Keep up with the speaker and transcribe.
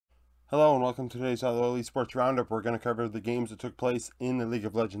Hello and welcome to today's Lol Esports Roundup. We're going to cover the games that took place in the League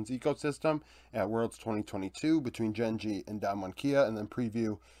of Legends ecosystem at Worlds 2022 between Gen G and Damwon Kia, and then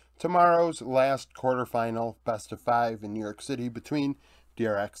preview tomorrow's last quarterfinal best of 5 in New York City between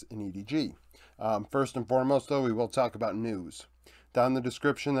DRX and EDG. First and foremost, though, we will talk about news. Down in the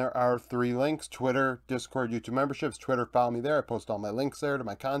description, there are 3 links: Twitter, Discord, YouTube memberships. Twitter, follow me there. I post all my links there to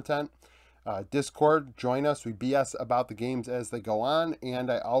my content. Discord, join us. We BS about the games as they go on,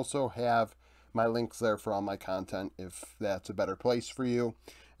 and I also have my links there for all my content if that's a better place for you.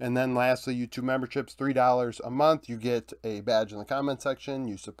 And then lastly, YouTube memberships, $3 a month. You get a badge in the comment section.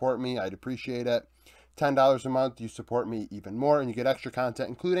 You support me. I'd appreciate it. $10 a month. You support me even more, and you get extra content,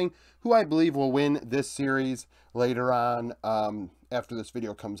 including who I believe will win this series later on after this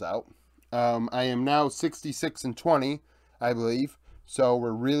video comes out. I am now 66-20, I believe. So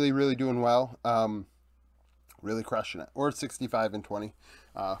we're really doing well, really crushing it. Or 65-20,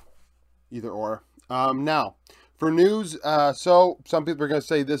 either or. Now, for news, so some people are going to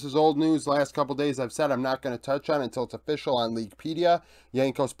say this is old news. Last couple days I've said I'm not going to touch on it until it's official on Leaguepedia.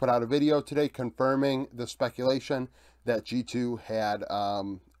 Jankos put out a video today confirming the speculation that G2 had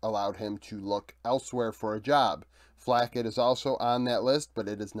allowed him to look elsewhere for a job. Flackett is also on that list, but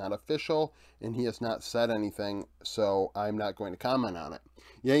it is not official, and he has not said anything, so I'm not going to comment on it.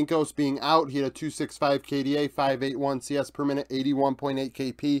 Jankos being out, he had a 265 KDA, 581 CS per minute, 81.8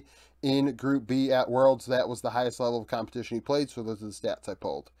 KP in Group B at Worlds. That was the highest level of competition he played, so those are the stats I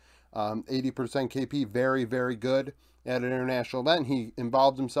pulled. 80% KP, very good. At an international event, he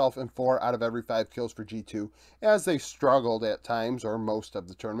involved himself in 4 out of every 5 kills for G2, as they struggled at times, or most of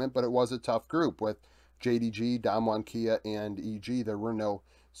the tournament, but it was a tough group with JDG, Damwon Kia, and EG. There were no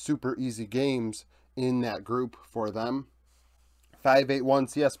super easy games in that group for them. 581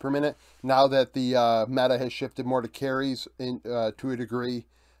 CS per minute. Now that the meta has shifted more to carries to a degree,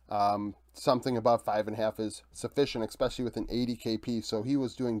 something above 5.5 is sufficient, especially with an 80 KP. So he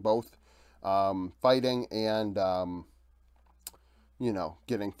was doing both fighting and,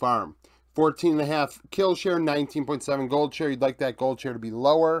 getting farm. 14.5 kill share, 19.7 gold share. You'd like that gold share to be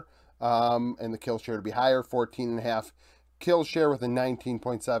lower. And the kill share to be higher. 14.5 kill share with a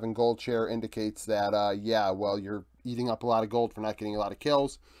 19.7 gold share indicates that, you're eating up a lot of gold for not getting a lot of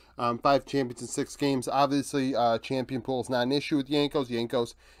kills. 5 champions in 6 games. Obviously, champion pool is not an issue with Jankos.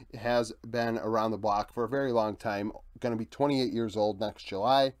 Jankos has been around the block for a very long time. Going to be 28 years old next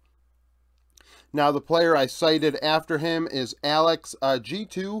July. Now, the player I cited after him is Alex.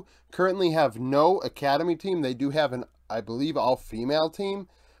 G2 currently have no academy team. They do have an, I believe, all-female team.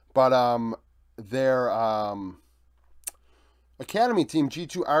 But their academy team,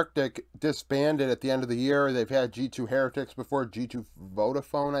 G2 Arctic, disbanded at the end of the year. They've had G2 Heretics before, G2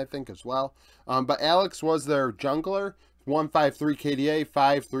 Vodafone, I think, as well. But Alex was their jungler, 153 KDA,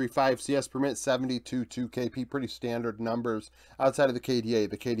 535 CS per minute, 72 KP. Pretty standard numbers outside of the KDA.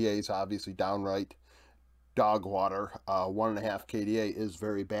 The KDA is obviously downright dog water. 1.5 KDA is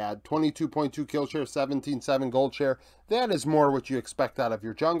very bad. 22.2 kill share, 17.7 gold share. That is more what you expect out of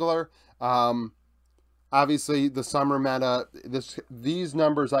your jungler. Obviously, the summer meta, these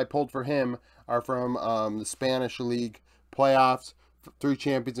numbers I pulled for him are from the Spanish League playoffs. 3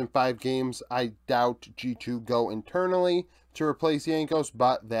 champions in 5 games. I doubt G2 go internally to replace Jankos,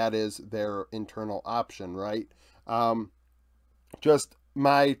 but that is their internal option, right? Just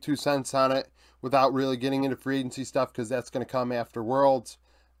my 2 cents on it, without really getting into free agency stuff, because that's going to come after Worlds.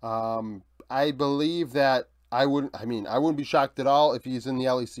 I believe that I wouldn't be shocked at all if he's in the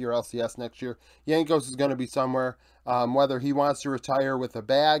LEC or LCS next year. Jankos is going to be somewhere. Whether he wants to retire with a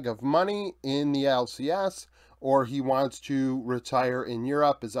bag of money in the LCS or he wants to retire in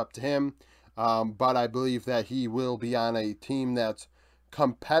Europe is up to him. But I believe that he will be on a team that's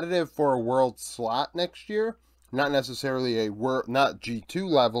competitive for a world slot next year. Not necessarily not G2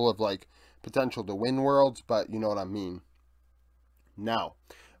 level of like potential to win worlds, but you know what I mean. Now,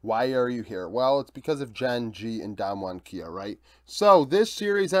 why are you here? Well, it's because of Gen G and Damwon Kia, right? So this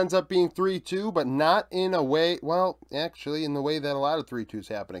series ends up being 3-2, but not in a way, well, actually in the way that a lot of 3-2s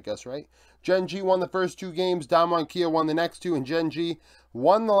happen, I guess, right? Gen G won the first 2 games, Damwon Kia won the next 2, and Gen G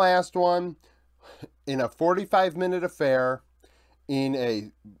won the last one in a 45-minute affair in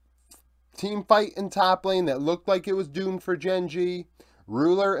a team fight in top lane that looked like it was doomed for Gen G.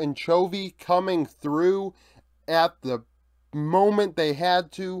 Ruler and Chovy coming through at the moment they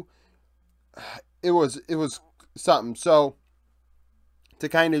had to. It was something. So to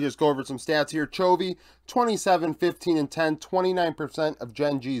kind of just go over some stats here, Chovy 27, 15, and 10, 29% of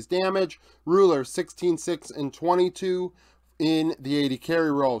Gen G's damage. Ruler 16, 6, and 22 in the 80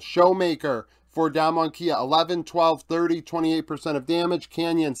 carry role. Showmaker for Damwon Kia, 11, 12, 30, 28% of damage.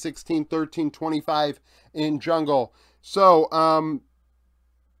 Canyon, 16, 13, 25 in jungle. So,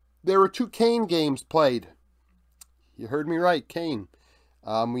 there were 2 Kane games played. You heard me right, Kane.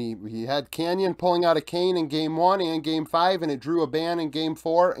 We had Canyon pulling out a Kane in Game 1 and Game 5, and it drew a ban in Game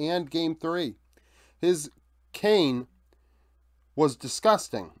 4 and Game 3. His Kane was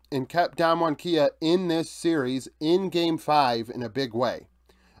disgusting and kept Damwon Kia in this series in Game 5 in a big way.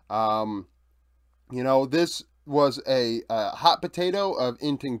 You know, this was a hot potato of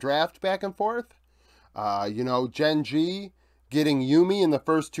inting draft back and forth. You know, Gen G getting Yuumi in the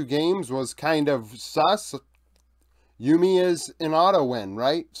first 2 games was kind of sus. Yuumi is an auto win,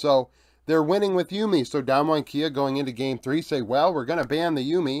 right? So they're winning with Yuumi. So Damwon Kia going into Game 3 say, well, we're going to ban the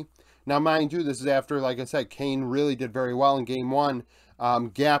Yuumi. Now, mind you, this is after, like I said, Kane really did very well in Game 1.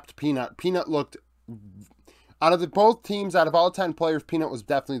 Gapped Peanut. Peanut looked, out of both teams, out of all 10 players, Peanut was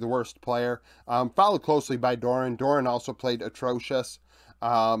definitely the worst player. Followed closely by Doran. Doran also played atrocious.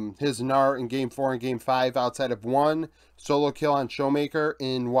 His Gnar in Game 4 and Game 5, outside of 1 solo kill on Showmaker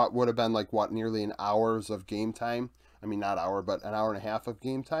in what would have been like, what, nearly an hours of game time. I mean, not hour, but an hour and a half of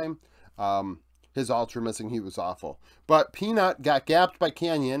game time. His ultra missing, he was awful. But Peanut got gapped by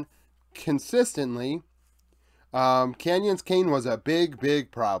Canyon consistently. Canyon's Kane was a big, big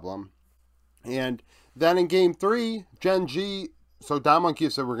problem. And then in Game 3, Gen G, so Damwon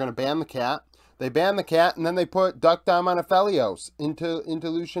Kia said, we're going to ban the cat. They banned the cat, and then they put Duck Dom on Aphelios into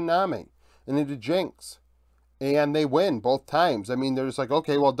Lucian Nami and into Jinx. And they win both times. I mean, they're just like,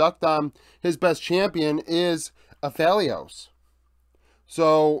 okay, well, Duck Dom, his best champion is Aphelios.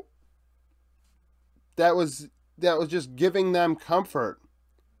 So that was just giving them comfort.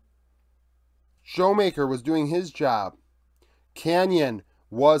 Showmaker was doing his job. Canyon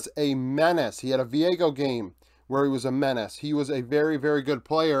was a menace. He had a Viego game where he was a menace. He was a very, very good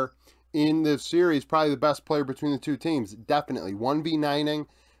player in this series. Probably the best player between the 2 teams. Definitely. 1v9ing,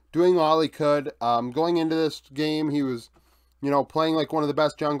 doing all he could. Going into this game, he was, you know, playing like one of the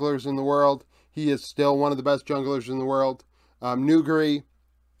best junglers in the world. He is still one of the best junglers in the world. Nuguri,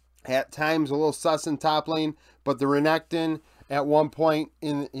 at times a little sus in top lane, but the Renekton at one point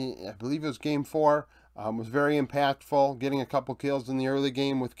in I believe it was Game 4, was very impactful, getting a couple kills in the early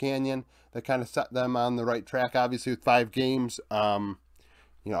game with Canyon that kind of set them on the right track. Obviously with 5 games, you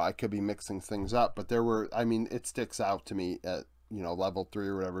know, I could be mixing things up, but there were, I mean, it sticks out to me at, you know, level 3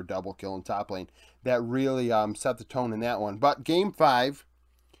 or whatever, double kill in top lane. That really set the tone in that one. But Game 5,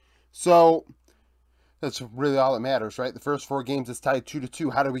 so that's really all that matters, right? The first 4 games is tied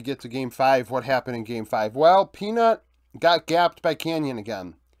 2-2. How do we get to Game 5? What happened in Game 5? Well, Peanut got gapped by Canyon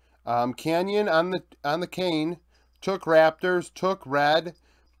again. Canyon on the Kane took Raptors, took Red,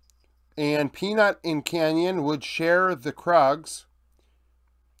 and Peanut and Canyon would share the Krugs.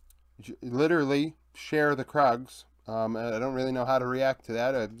 Literally share the Krugs. I don't really know how to react to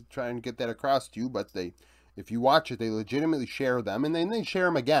that. I'm trying to get that across to you, but if you watch it, they legitimately share them, and then they share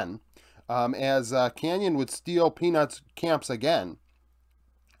them again. As Canyon would steal Peanut's camps again.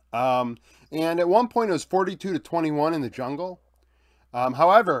 And at one point it was 42-21 in the jungle.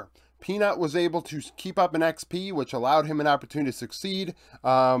 However, Peanut was able to keep up an XP, which allowed him an opportunity to succeed.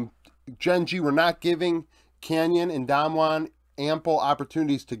 Gen G were not giving Canyon and Damwon ample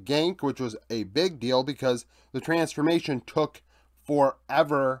opportunities to gank, which was a big deal because the transformation took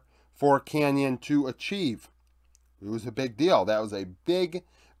forever for Canyon to achieve. It was a big deal. That was a big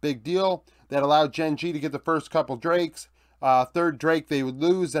deal. That allowed Gen G to get the first couple Drakes. Third Drake they would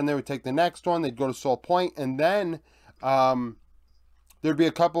lose, then they would take the next one. They'd go to Soul Point, and then there'd be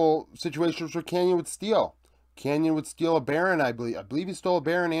a couple situations where Canyon would steal. Canyon would steal a Baron, I believe. I believe he stole a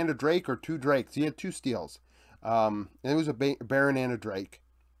Baron and a Drake, or 2 Drakes. He had 2 steals. And it was a Baron and a Drake.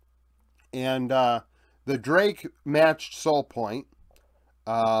 And the Drake matched Soul Point.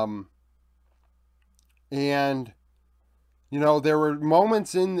 And you know, there were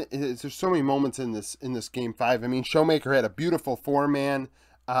moments there's so many moments in this Game 5. I mean, Showmaker had a beautiful 4-man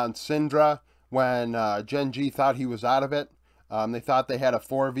on Syndra when Gen G thought he was out of it. They thought they had a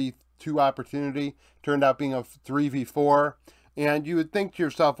 4v2 opportunity. Turned out being a 3v4. And you would think to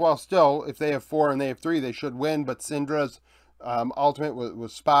yourself, well, still, if they have 4 and they have 3, they should win. But Syndra's ultimate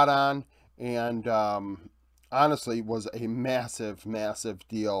was spot on. And honestly, was a massive, massive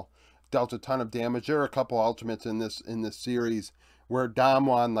deal. Dealt a ton of damage. There are a couple ultimates in this series where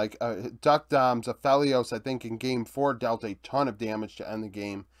Damwon, like Duck Dom's Aphelios, I think in Game 4 dealt a ton of damage to end the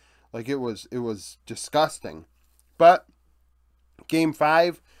game. Like it was disgusting. But Game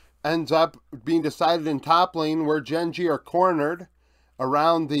 5 ends up being decided in top lane where Gen G are cornered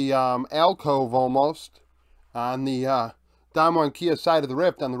around the alcove almost on the Damwon Kia's side of the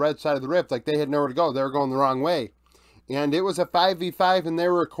rift, on the red side of the rift, like they had nowhere to go. They were going the wrong way. And it was a 5v5, and they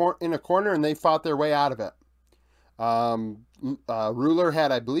were in a corner, and they fought their way out of it. Ruler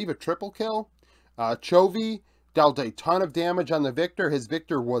had, I believe, a triple kill. Chovy dealt a ton of damage on the Victor. His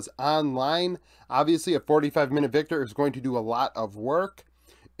Victor was online. Obviously, a 45-minute Victor is going to do a lot of work.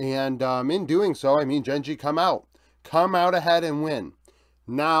 And in doing so, I mean, Gen G come out ahead and win.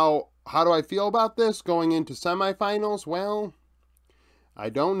 Now, how do I feel about this going into semifinals? Well, I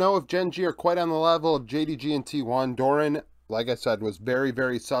don't know if Gen G are quite on the level of JDG and T1. Doran, like I said, was very,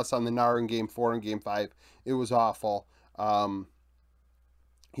 very sus on the Gnar in Game 4 and Game 5. It was awful.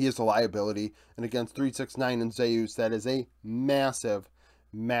 He is a liability. And against 369 and Zeus, that is a massive,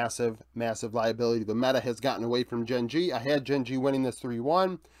 massive, massive liability. The meta has gotten away from Gen G. I had Gen G winning this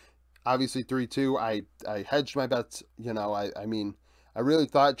 3-1. Obviously 3-2. I hedged my bets. You know, I mean, I really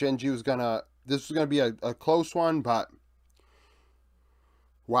thought Gen G was this was gonna be a close one, but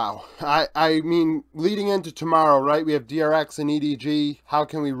wow. I mean, leading into tomorrow, right? We have DRX and EDG. How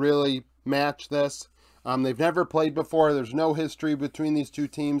can we really match this? They've never played before. There's no history between these two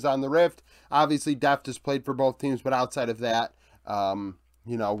teams on the Rift. Obviously, Deft has played for both teams, but outside of that,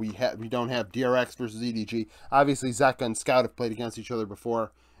 you know, we don't have DRX versus EDG. Obviously, Zeka and Scout have played against each other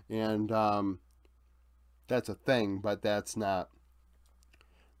before, and that's a thing, but that's not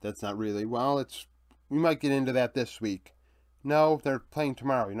really. Well, we might get into that this week. No, they're playing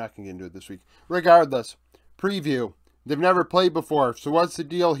tomorrow. You're not going to get into it this week. Regardless, preview. They've never played before, so what's the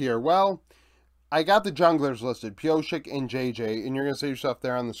deal here? Well, I got the junglers listed, Pioshik and JJ, and you're going to say yourself,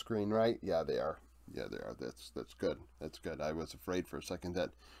 they're on the screen, right? Yeah, they are. Yeah, they are. That's good. That's good. I was afraid for a second that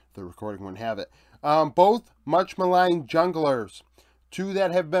the recording wouldn't have it. Both much maligned junglers. Two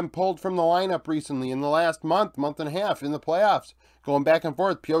that have been pulled from the lineup recently in the last month and a half in the playoffs. Going back and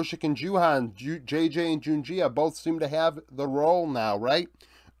forth, Pioshik and Juhan, JJ and Junjia both seem to have the role now, right?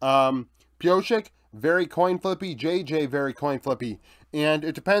 Pioshik, very coin flippy. JJ, very coin flippy. And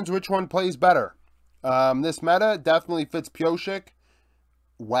it depends which one plays better. This meta definitely fits Pioshik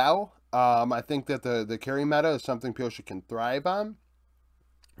well. I think that the carry meta is something Pioshik can thrive on,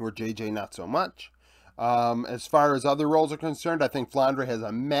 where JJ not so much. As far as other roles are concerned, I think Flandre has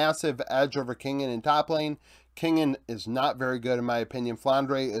a massive edge over Kingen in top lane. Kingen is not very good in my opinion.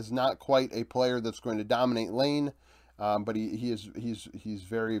 Flandre is not quite a player that's going to dominate lane, but he's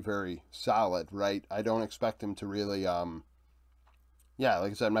very, very solid, right? I don't expect him to really, yeah,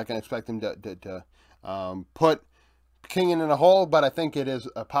 like I said, I'm not going to expect him to put Kingen in a hole, but I think it is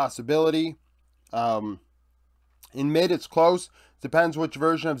a possibility. In mid, it's close. Depends which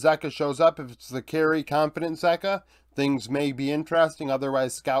version of Zeka shows up. If it's the carry confident Zeka, things may be interesting.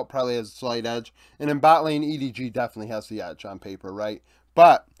 Otherwise, Scout probably has a slight edge. And in bot lane, EDG definitely has the edge on paper, right?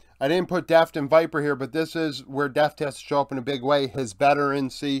 But I didn't put Deft and Viper here, but this is where Deft has to show up in a big way. His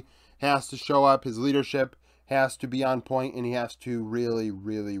veterancy has to show up. His leadership has to be on point, and he has to really,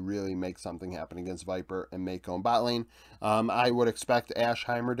 really, really make something happen against Viper and Mako in bot lane. I would expect Ashe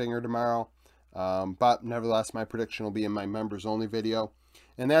Heimerdinger tomorrow. But nevertheless, my prediction will be in my members only video.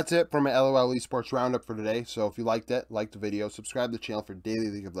 And that's it for my LOL Esports roundup for today. So if you liked it, like the video, subscribe to the channel for daily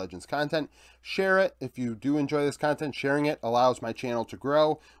League of Legends content. Share it if you do enjoy this content. Sharing it allows my channel to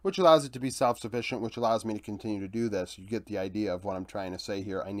grow, which allows it to be self-sufficient, which allows me to continue to do this. You get the idea of what I'm trying to say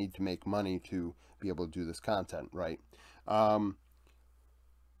here. I need to make money to be able to do this content, right?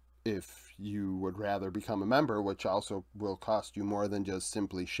 If you would rather become a member, which also will cost you more than just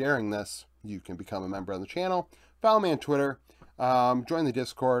simply sharing this, you can become a member on the channel. Follow me on Twitter, join the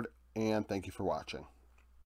Discord, and thank you for watching.